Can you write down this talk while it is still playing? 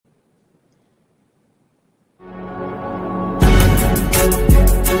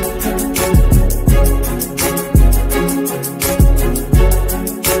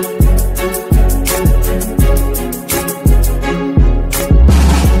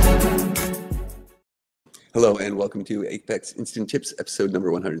Hello and welcome to Apex Instant Tips, episode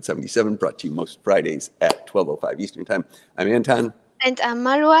number 177, brought to you most Fridays at 12:05 Eastern Time. I'm Anton. And I'm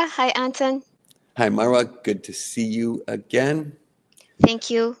Marwa. Hi, Anton. Hi, Marwa. Good to see you again. Thank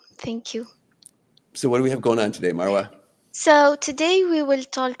you. Thank you. So what do we have going on today, Marwa? So today we will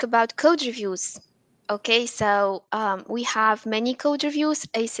talk about code reviews. Okay, so we have many code reviews,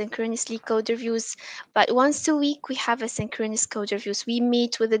 asynchronously code reviews, but once a week we have asynchronous code reviews. We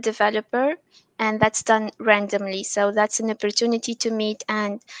meet with a developer, and that's done randomly. So that's an opportunity to meet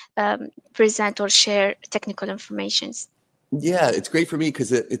and present or share technical informations. Yeah, it's great for me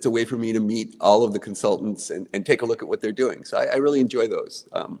because it's a way for me to meet all of the consultants and take a look at what they're doing. So I really enjoy those,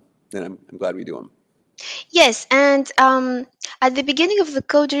 and I'm glad we do them. Yes, and at the beginning of the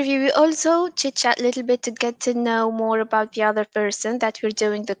code review, we also chit chat a little bit to get to know more about the other person that we're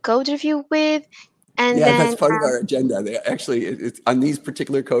doing the code review with. And Yeah, that's then, part of our agenda. They actually, it's on these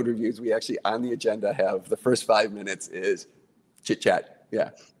particular code reviews, we actually on the agenda have the first 5 minutes is chit chat.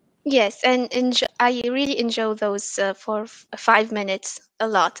 Yeah. yes, and I really enjoy those for 5 minutes a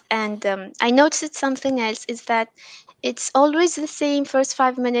lot. And I noticed something else is that it's always the same first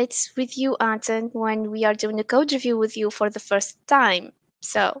 5 minutes with you, Anton, when we are doing a code review with you for the first time.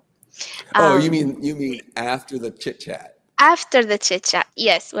 So, Oh, um, you mean after the chit chat? after the chit chat,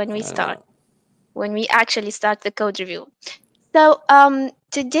 yes, when we start. When we actually start the code review. So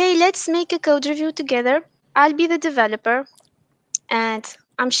today let's make a code review together. I'll be the developer and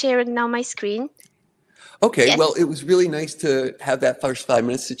I'm sharing now my screen. Okay, Yes. well, it was really nice to have that first 5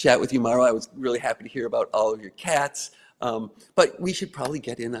 minutes to chat with you, Maro. I was really happy to hear about all of your cats. But we should probably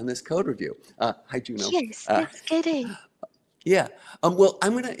get in on this code review. Hi, Juno. Yes, Uh, let's get in. yeah. Well,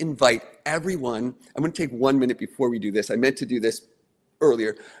 I'm going to invite everyone. I'm going to take 1 minute before we do this. I meant to do this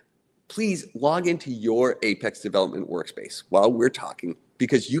earlier. Please log into your Apex development workspace while we're talking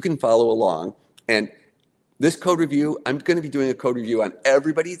because you can follow along. And this code review, I'm going to be doing a code review on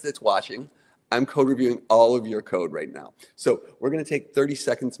everybody that's watching. I'm code reviewing all of your code right now. So we're going to take 30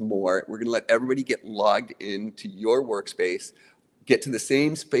 seconds more. We're going to let everybody get logged into your workspace, get to the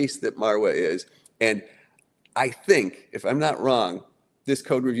same space that Marwa is. And I think, if I'm not wrong, this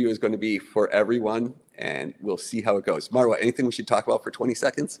code review is going to be for everyone, and we'll see how it goes. Marwa, anything we should talk about for 20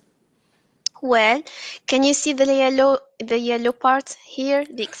 seconds? Well, can you see the yellow part here,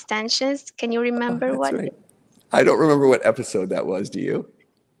 the extensions? Can you Oh, remember that's what? right. I don't remember what episode that was. Do you?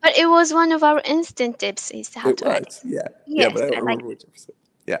 But it was one of our instant tips is how It to add. was, yeah. Yeah, Yes, but I don't I like remember which episode.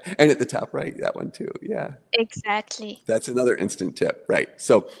 Yeah, and at the top right, that one too. Yeah, exactly. that's another instant tip, right?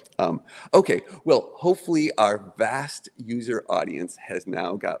 So, okay, well, hopefully our vast user audience has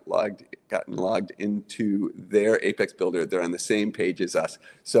now gotten logged into their Apex Builder. They're on the same page as us.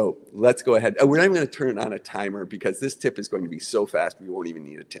 So let's go ahead. We're not even going to turn on a timer because this tip is going to be so fast we won't even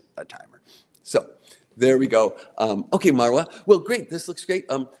need a timer. So there we go. Okay, Marwa. Well, great. This looks great.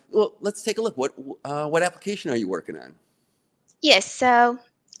 Well, let's take a look. What application are you working on? Yes, so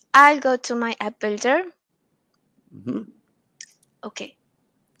I'll go to my app builder. Mm-hmm. Okay.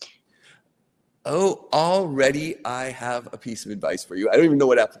 Oh, already I have a piece of advice for you. I don't even know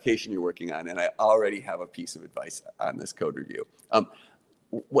what application you're working on, and I already have a piece of advice on this code review.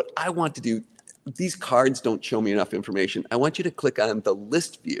 What I want to do, these cards don't show me enough information. I want you to click on the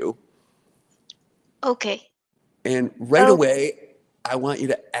list view, Okay. and right Oh, away, I want you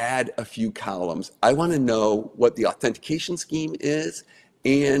to add a few columns. I want to know what the authentication scheme is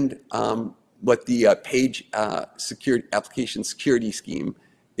and what the security application security scheme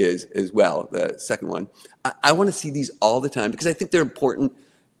is as well, the second one. I want to see these all the time because I think they're important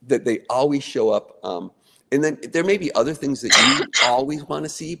that they always show up. And then there may be other things that you always want to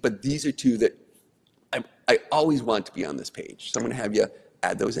see, but these are two that I always want to be on this page. So I'm going to have you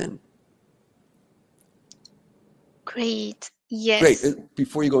add those in. great. Great. Yes.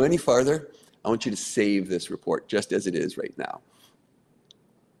 Before you go any farther, I want you to save this report just as it is right now.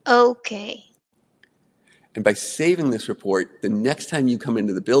 Okay. And by saving this report, the next time you come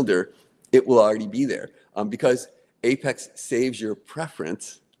into the builder, it will already be there. Because Apex saves your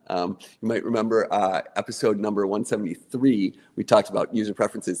preference. You might remember episode number 173, we talked about user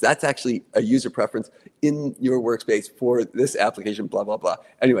preferences. That's actually a user preference in your workspace for this application, blah, blah, blah.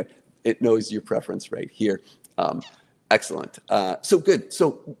 Anyway, it knows your preference right here. Excellent. So good.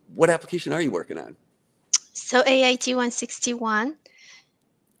 So what application are you working on? So AIT 161,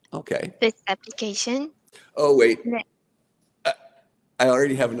 Okay. this application. Oh, wait. Le- I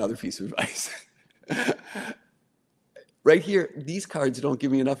already have another piece of advice. Right here, these cards don't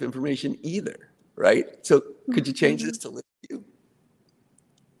give me enough information either, right? So could you change this Mhm. to list view?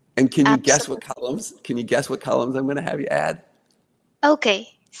 And can you guess what Absolutely. columns? Can you guess what columns I'm going to have you add? Okay.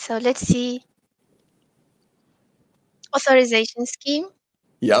 So let's see. Authorization scheme.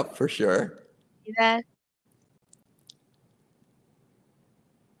 Yep, for sure. That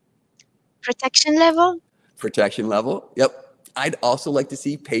protection level. Protection level. Yep. I'd also like to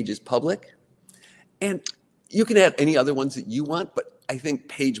see pages public. And you can add any other ones that you want, but I think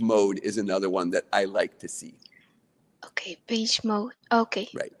page mode is another one that I like to see. Okay, page mode. Okay,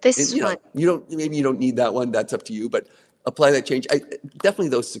 Right. And this one. maybe you don't need that one. That's up to you, but apply that change. Definitely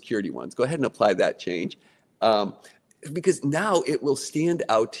those security ones. Go ahead and apply that change. Um, because now it will stand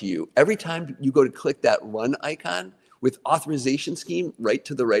out to you. Every time you go to click that run icon with authorization scheme right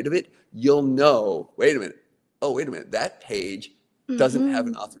to the right of it, you'll know, wait a minute. Oh, wait a minute. That page doesn't have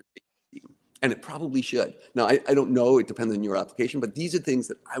Mm-hmm. an authorization scheme. And it probably should. Now, I don't know. It depends on your application, but these are things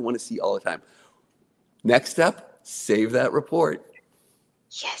that I want to see all the time. Next step, save that report.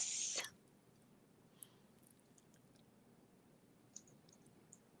 Yes.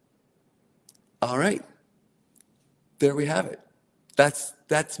 All right. There we have it.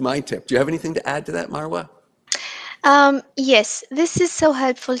 That's my tip. Do you have anything to add to that, Marwa? Yes, this is so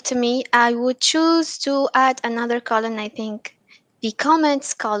helpful to me. I would choose to add another column, I think, the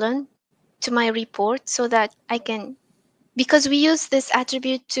comments column to my report so that I can, because we use this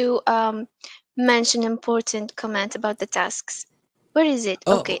attribute to mention important comment about the tasks. Where is it?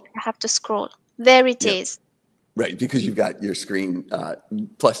 Okay, Oh, I have to scroll. There it yeah, is. right. Because you've got your screen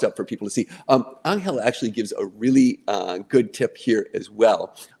plussed up for people to see. Angel actually gives a really good tip here as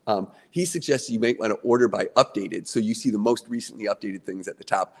well. He suggests you might want to order by updated, so you see the most recently updated things at the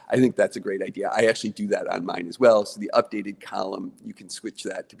top. I think that's a great idea. I actually do that on mine as well. So the updated column, you can switch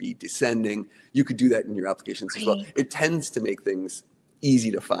that to be descending. You could do that in your applications as well. Great. It tends to make things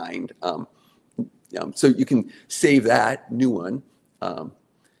easy to find. So you can save that new one. Um,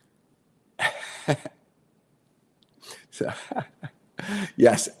 so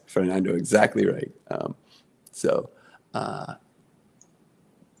yes, Fernando, exactly right. So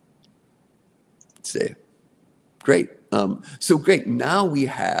say great. So great. Now we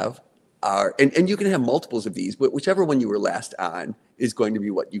have our, and you can have multiples of these, but whichever one you were last on is going to be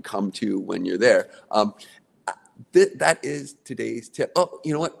what you come to when you're there. That is today's tip. Oh,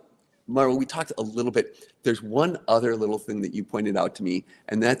 you know what, Marwa, we talked a little bit. There's one other little thing that you pointed out to me,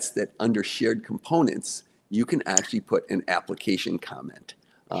 and that's that under shared components, you can actually put an application comment.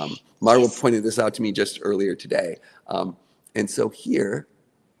 Marwa Yes. pointed this out to me just earlier today. And so here,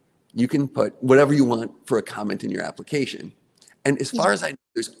 you can put whatever you want for a comment in your application. And as far as I know,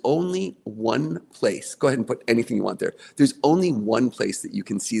 there's only one place. Go ahead and put anything you want there. There's only one place that you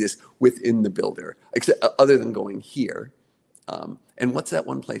can see this within the builder, except other than going here. And what's that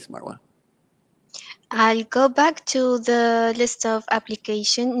one place, Marwa? I'll go back to the list of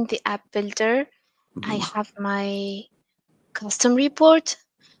application in the app builder. I Mm-hmm. have my custom report.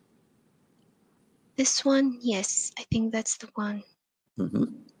 This one, yes, I think that's the one. Mm-hmm.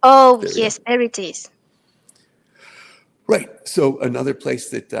 Oh, There we go. yes, there it is. Right. So another place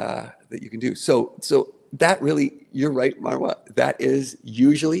that you can do. So that really, you're right, Marwa. That is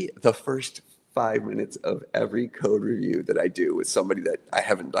usually the first 5 minutes of every code review that I do with somebody that I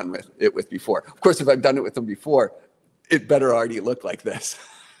haven't done with before. Of course, if I've done it with them before, it better already look like this.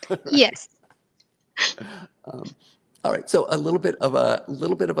 Right. Yes. All right. So a little bit of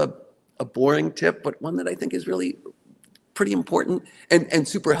a boring tip, but one that I think is really pretty important and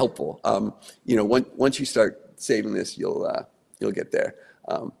super helpful. Once you start saving this, you'll get there.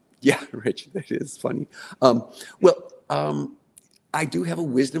 Yeah, Rich, that is funny. Well, I do have a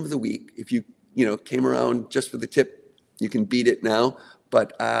wisdom of the week. If you came around just for the tip, you can beat it now.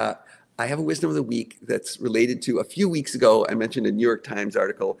 But I have a wisdom of the week that's related to a few weeks ago. I mentioned a New York Times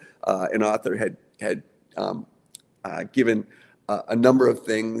article. An author had given a number of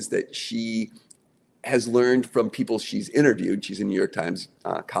things that she has learned from people she's interviewed. She's a New York Times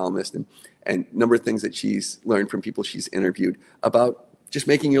columnist, and a number of things that she's learned from people she's interviewed about just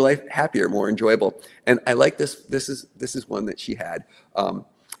making your life happier, more enjoyable. And I like this. This is one that she had,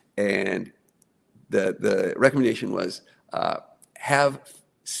 and the recommendation was have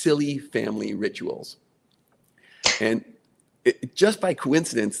silly family rituals. And just by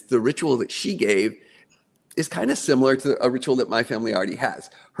coincidence, the ritual that she gave is kind of similar to a ritual that my family already has.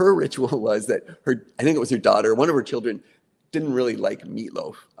 Her ritual was that I think it was her daughter, one of her children, didn't really like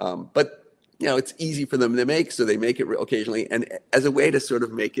meatloaf. But it's easy for them to make, so they make it occasionally. And as a way to sort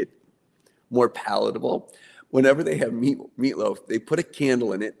of make it more palatable, whenever they have meatloaf, they put a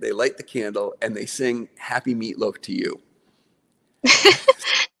candle in it, they light the candle, and they sing "Happy Meatloaf to You."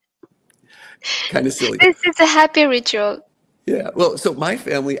 Kind of silly. This is a happy ritual. Yeah. Well, so my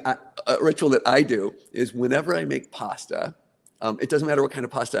family, a ritual that I do is whenever I make pasta, It doesn't matter what kind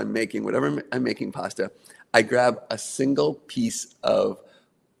of pasta I'm making. Whatever I'm making pasta, I grab a single piece of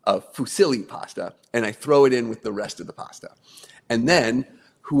fusilli pasta and I throw it in with the rest of the pasta. And then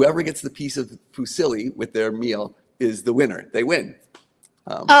whoever gets the piece of fusilli with their meal is the winner. They win.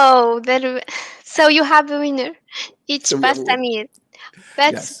 Oh, so you have a winner each So we have a pasta winner. meal.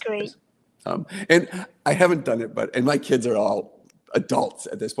 That's Yes, great. yes. And I haven't done it, and my kids are all adults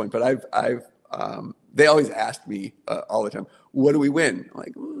at this point. But they always ask me all the time, "What do we win?"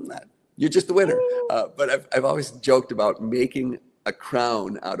 I'm like, "You're just the winner." But I've always joked about making a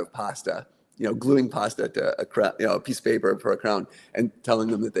crown out of pasta. Gluing pasta to a crown, a piece of paper for a crown, and telling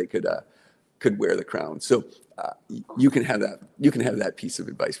them that they could wear the crown. So you can have that. You can have that piece of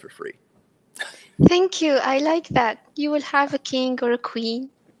advice for free. Thank you. I like that. You will have a king or a queen.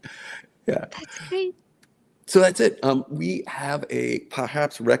 Yeah. That's great. So that's it. We have a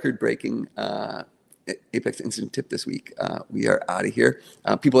perhaps record-breaking Apex Instant Tip this week. We are out of here.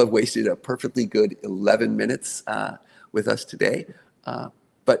 People have wasted a perfectly good 11 minutes with us today.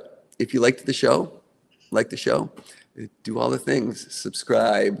 But if you liked the show, do all the things.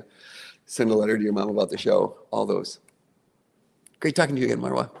 Subscribe, send a letter to your mom about the show, all those. Great talking to you again,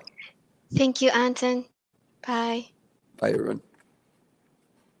 Marwa. Thank you, Anton. Bye. Bye, everyone.